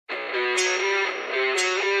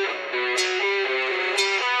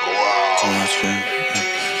my dream,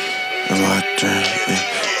 in my dream,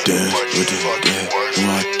 dance with the dead, in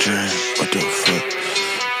my dream, what the fuck,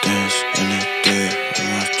 dance in the dead, in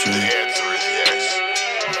my dream.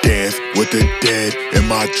 Dance with the dead in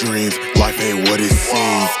my dreams, life ain't what it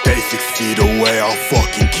seems. Stay 6 feet away, I'll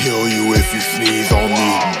fucking kill you if you sneeze on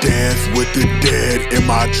me. Dance with the dead in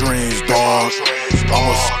my dreams, dog. I'm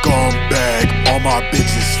a scumbag, all my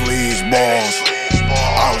bitches sleaze balls.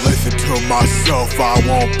 I listen to myself, I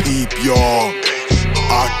won't peep y'all.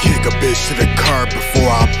 I kick a bitch to the curb before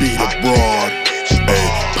I beat a broad. Hey,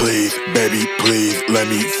 please, baby, please, let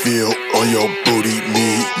me feel on your booty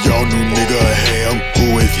meat. Y'all new nigga ham,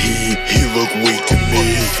 who is he? He look weak to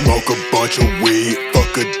me. Smoke a bunch of weed,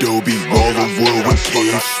 fuck a doobie, roll the wood with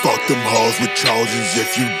keys. Fuck them hoes with Trojans,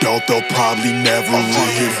 if you don't, they'll probably never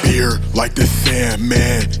leave. Beer like the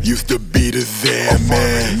Sandman, used to be the Zan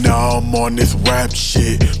man. Now I'm on this rap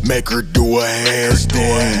shit, make her do a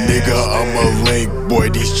handstand. Nigga, I'm a link boy,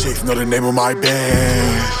 these chicks know the name of my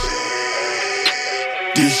band.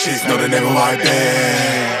 These chicks know the name of my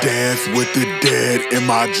band. Dance with the dead in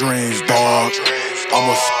my dreams, dog. I'm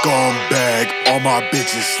a scumbag, all my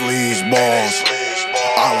bitches sleaze balls.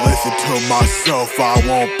 I listen to myself, I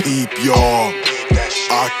won't peep y'all.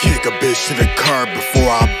 I kick a bitch to the curb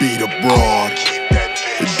before I beat a broad.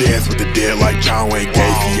 Dance with the dead like John Wayne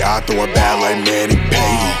Gacy. I throw it bad like Manny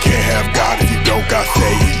Payton. Can't have God if you don't got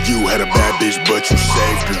Satan. You had a bad bitch but you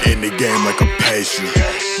saved her. In the game like a patient.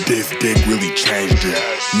 This dick really changed her.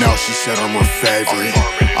 Now she said I'm her favorite.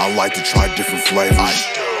 I like to try different flavors.